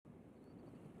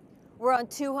We're on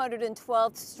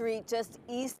 212th Street, just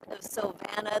east of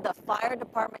Silvana. The fire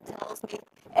department tells me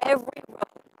every road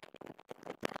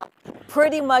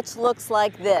pretty much looks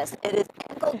like this. It is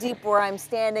ankle deep where I'm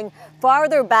standing.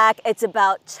 Farther back, it's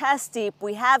about chest deep.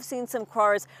 We have seen some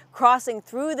cars crossing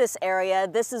through this area.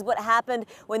 This is what happened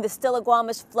when the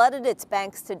Stillaguamish flooded its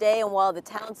banks today, and while the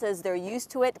town says they're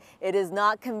used to it, it is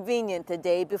not convenient the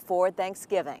day before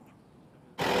Thanksgiving.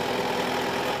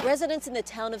 Residents in the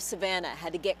town of Silvana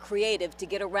had to get creative to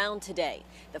get around today.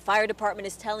 The fire department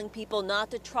is telling people not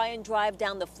to try and drive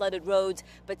down the flooded roads,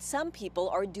 but some people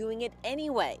are doing it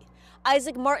anyway.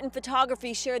 Isaac Martin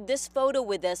Photography shared this photo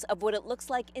with us of what it looks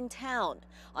like in town.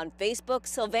 On Facebook,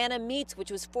 Silvana Meats,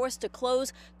 which was forced to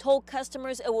close, told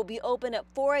customers it will be open at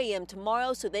 4 a.m.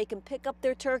 tomorrow so they can pick up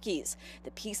their turkeys.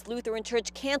 The Peace Lutheran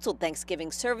Church canceled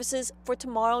Thanksgiving services for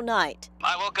tomorrow night.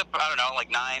 I woke up, I don't know, like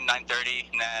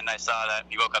 9:30, and then I saw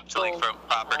that you woke up to lakefront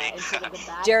property.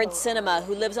 Jared Cinema,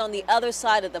 who lives on the other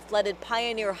side of the flooded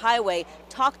Pioneer Highway,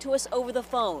 talked to us over the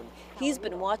phone. He's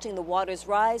been watching the waters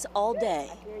rise all day.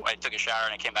 I took a shower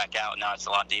and I came back out, and now it's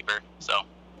a lot deeper, so.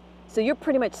 So you're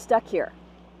pretty much stuck here?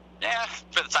 Yeah,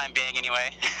 for the time being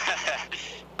anyway.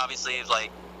 Obviously, it's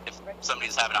like if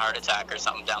somebody's having a heart attack or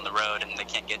something down the road and they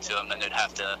can't get to them, then they'd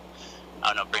have to, I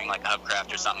don't know, bring like a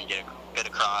hubcraft or something, get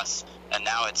across. And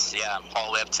now it's, yeah, all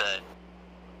the way up to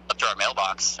our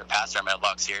mailbox, or past our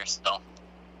mailbox here, so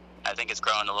I think it's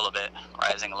growing a little bit,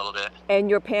 rising a little bit. And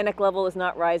your panic level is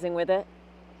not rising with it?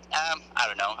 I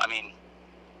don't know. I mean,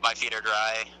 my feet are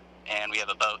dry, and we have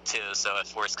a boat too, so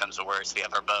if worse comes to worse, we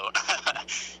have our boat.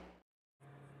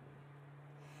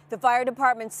 The fire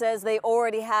department says they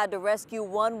already had to rescue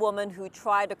one woman who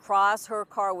tried to cross. Her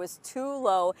car was too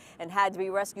low and had to be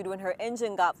rescued when her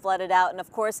engine got flooded out. And of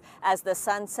course, as the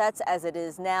sun sets, as it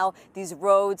is now, these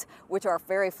roads, which are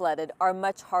very flooded, are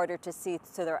much harder to see.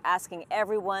 So they're asking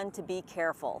everyone to be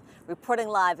careful. Reporting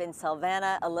live in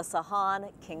Silvana, Elisa Hahn,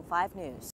 King 5 News.